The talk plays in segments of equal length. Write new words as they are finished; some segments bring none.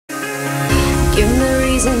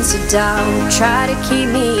reasons to doubt, try to keep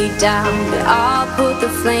me down, but I'll put the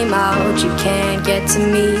flame out. You can't get to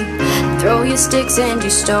me. Throw your sticks and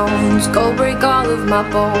your stones, go break all of my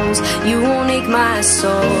bones. You won't ache my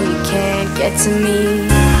soul, you can't get to me.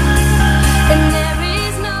 And there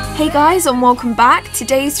is no... Hey guys, and welcome back.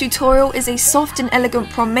 Today's tutorial is a soft and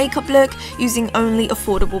elegant prom makeup look using only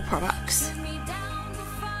affordable products.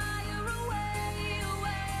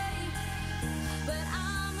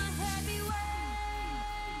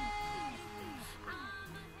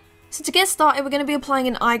 So to get started, we're going to be applying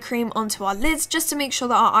an eye cream onto our lids just to make sure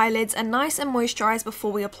that our eyelids are nice and moisturised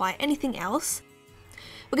before we apply anything else.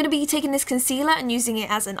 We're going to be taking this concealer and using it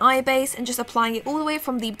as an eye base and just applying it all the way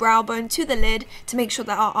from the brow bone to the lid to make sure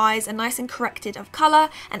that our eyes are nice and corrected of colour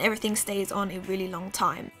and everything stays on a really long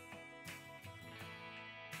time.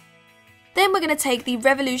 Then we're going to take the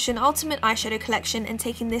Revolution Ultimate Eyeshadow Collection and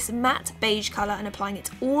taking this matte beige colour and applying it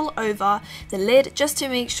all over the lid just to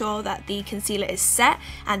make sure that the concealer is set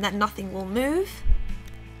and that nothing will move.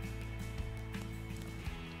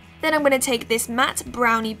 Then I'm going to take this matte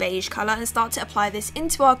brownie beige colour and start to apply this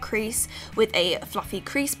into our crease with a fluffy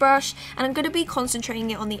crease brush, and I'm going to be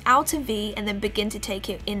concentrating it on the outer V and then begin to take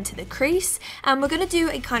it into the crease. And we're going to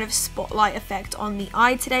do a kind of spotlight effect on the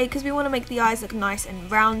eye today because we want to make the eyes look nice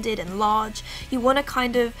and rounded and large. You want to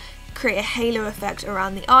kind of create a halo effect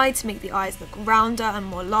around the eye to make the eyes look rounder and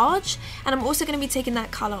more large, and I'm also going to be taking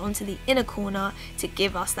that colour onto the inner corner to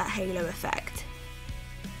give us that halo effect.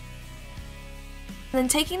 And then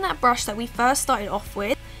taking that brush that we first started off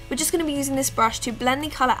with, we're just going to be using this brush to blend the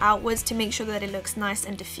colour outwards to make sure that it looks nice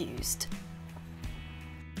and diffused.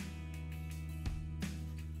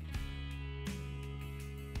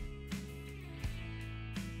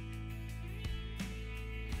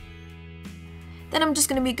 Then I'm just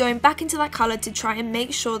going to be going back into that colour to try and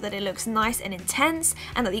make sure that it looks nice and intense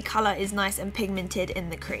and that the colour is nice and pigmented in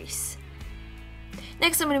the crease.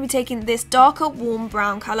 Next I'm going to be taking this darker warm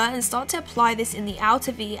brown colour and start to apply this in the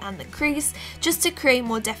outer V and the crease just to create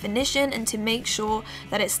more definition and to make sure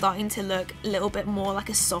that it's starting to look a little bit more like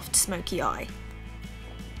a soft smoky eye.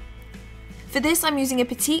 For this I'm using a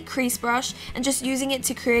petite crease brush and just using it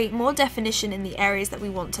to create more definition in the areas that we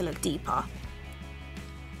want to look deeper.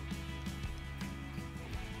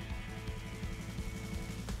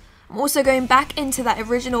 I'm also going back into that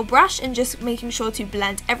original brush and just making sure to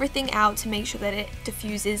blend everything out to make sure that it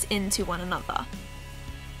diffuses into one another.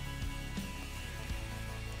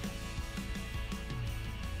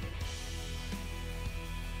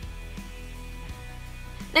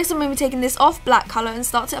 Next I'm going to be taking this off black colour and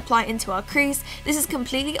start to apply it into our crease. This is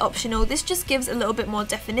completely optional, this just gives a little bit more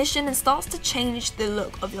definition and starts to change the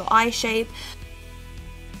look of your eye shape.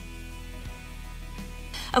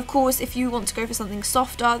 Of course, if you want to go for something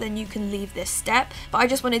softer, then you can leave this step, but I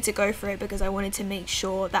just wanted to go for it because I wanted to make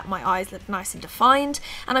sure that my eyes look nice and defined,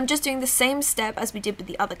 and I'm just doing the same step as we did with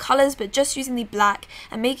the other colours, but just using the black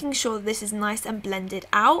and making sure that this is nice and blended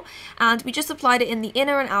out. And we just applied it in the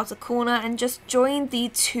inner and outer corner and just joined the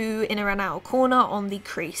two inner and outer corner on the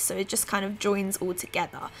crease, so it just kind of joins all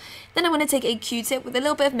together. Then I'm going to take a Q-tip with a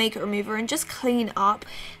little bit of makeup remover and just clean up.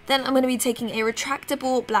 Then I'm going to be taking a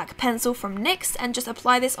retractable black pencil from NYX and just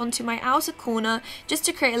apply this onto my outer corner just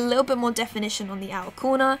to create a little bit more definition on the outer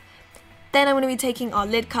corner. Then I'm going to be taking our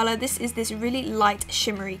lid colour. This is this really light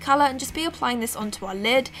shimmery colour and just be applying this onto our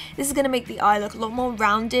lid. This is going to make the eye look a lot more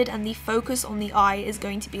rounded and the focus on the eye is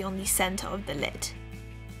going to be on the centre of the lid.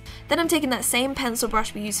 Then I'm taking that same pencil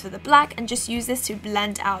brush we used for the black and just use this to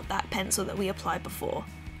blend out that pencil that we applied before.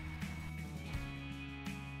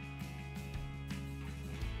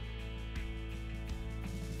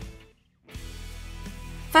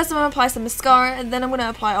 First I'm going to apply some mascara and then I'm going to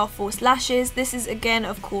apply our false lashes. This is again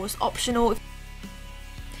of course optional.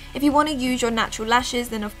 If you want to use your natural lashes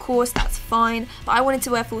then of course that's fine, but I wanted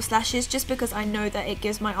to wear false lashes just because I know that it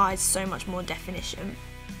gives my eyes so much more definition.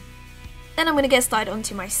 Then I'm going to get started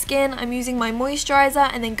onto my skin. I'm using my moisturiser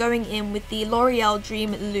and then going in with the L'Oreal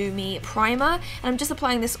Dream Lumi Primer, and I'm just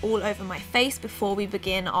applying this all over my face before we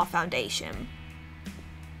begin our foundation.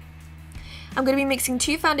 I'm going to be mixing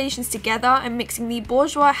two foundations together. I'm mixing the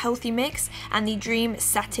Bourjois Healthy Mix and the Dream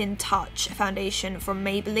Satin Touch foundation from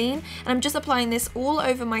Maybelline, and I'm just applying this all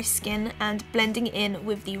over my skin and blending in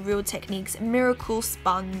with the Real Techniques Miracle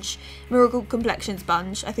Complexion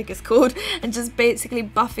Sponge, I think it's called, and just basically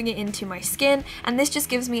buffing it into my skin. And this just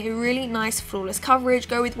gives me a really nice flawless coverage.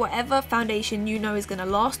 Go with whatever foundation you know is going to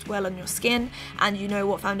last well on your skin, and you know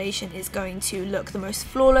what foundation is going to look the most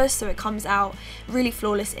flawless so it comes out really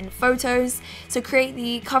flawless in photos. So create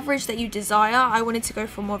the coverage that you desire. I wanted to go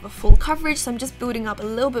for more of a full coverage, so I'm just building up a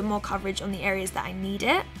little bit more coverage on the areas that I need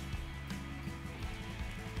it.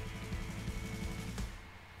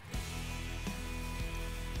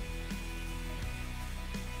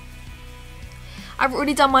 I've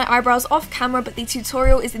already done my eyebrows off camera, but the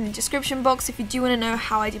tutorial is in the description box. If you do want to know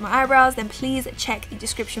how I do my eyebrows, then please check the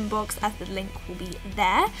description box as the link will be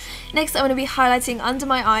there. Next, I'm going to be highlighting under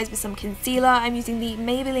my eyes with some concealer. I'm using the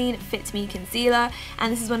Maybelline Fit Me Concealer,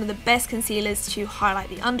 and this is one of the best concealers to highlight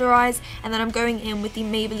the under eyes. And then I'm going in with the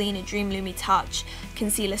Maybelline Dream Lumi Touch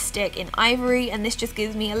concealer stick in Ivory, and this just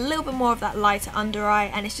gives me a little bit more of that lighter under eye,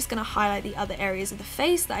 and it's just going to highlight the other areas of the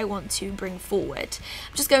face that I want to bring forward.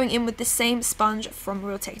 I'm just going in with the same sponge from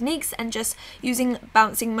Real Techniques and just using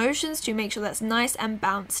bouncing motions to make sure that's nice and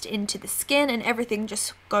bounced into the skin, and everything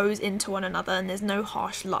just goes into one another and there's no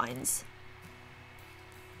harsh lines.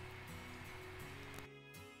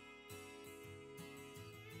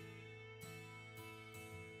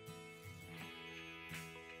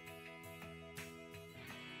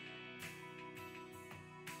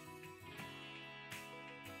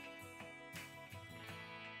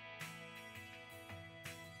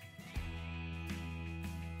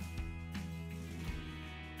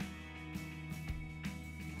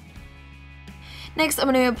 Next,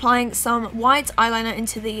 I'm going to be applying some white eyeliner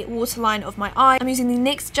into the waterline of my eye. I'm using the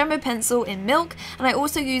NYX Jumbo Pencil in Milk, and I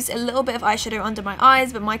also used a little bit of eyeshadow under my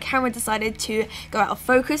eyes, but my camera decided to go out of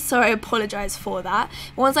focus, so I apologise for that.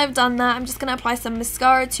 Once I've done that, I'm just going to apply some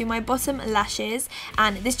mascara to my bottom lashes,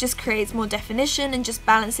 and this just creates more definition and just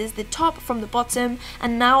balances the top from the bottom,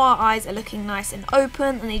 and now our eyes are looking nice and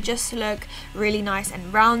open, and they just look really nice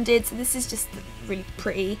and rounded, so this is just really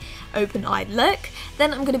pretty open-eyed look.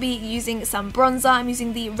 Then I'm going to be using some bronzer. I'm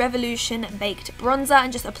using the Revolution Baked Bronzer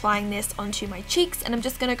and just applying this onto my cheeks, and I'm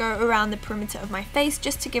just going to go around the perimeter of my face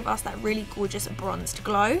just to give us that really gorgeous bronzed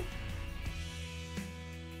glow.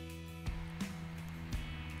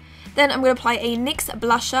 Then I'm going to apply a NYX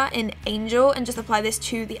blusher in Angel and just apply this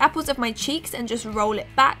to the apples of my cheeks and just roll it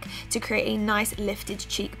back to create a nice lifted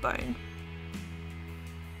cheekbone.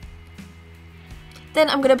 Then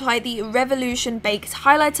I'm going to apply the Revolution Baked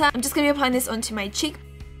Highlighter. I'm just going to be applying this onto my cheek.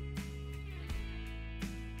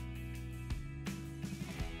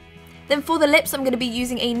 Then for the lips, I'm going to be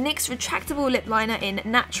using a NYX Retractable Lip Liner in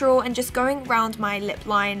Natural and just going around my lip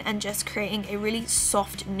line and just creating a really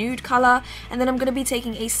soft nude colour. And then I'm going to be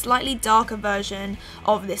taking a slightly darker version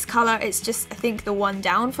of this colour, it's just I think the one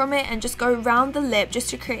down from it, and just go around the lip just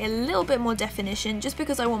to create a little bit more definition, just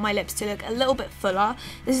because I want my lips to look a little bit fuller.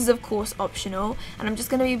 This is of course optional, and I'm just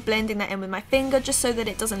going to be blending that in with my finger just so that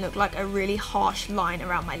it doesn't look like a really harsh line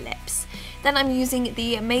around my lips. Then I'm using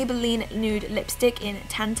the Maybelline Nude Lipstick in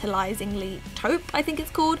Tantalizingly Taupe, I think it's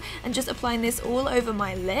called, and just applying this all over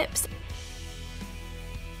my lips.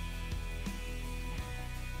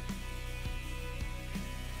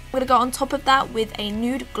 I'm going to go on top of that with a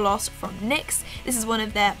nude gloss from NYX. This is one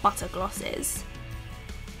of their butter glosses.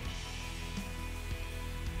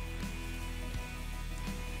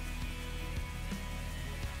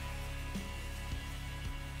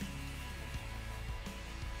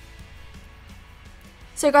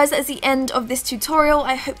 So guys, that's the end of this tutorial.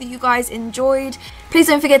 I hope that you guys enjoyed. Please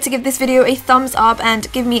don't forget to give this video a thumbs up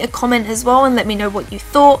and give me a comment as well and let me know what you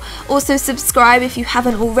thought. Also subscribe if you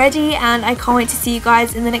haven't already, and I can't wait to see you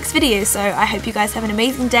guys in the next video. So I hope you guys have an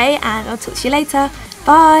amazing day, and I'll talk to you later.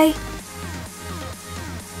 Bye!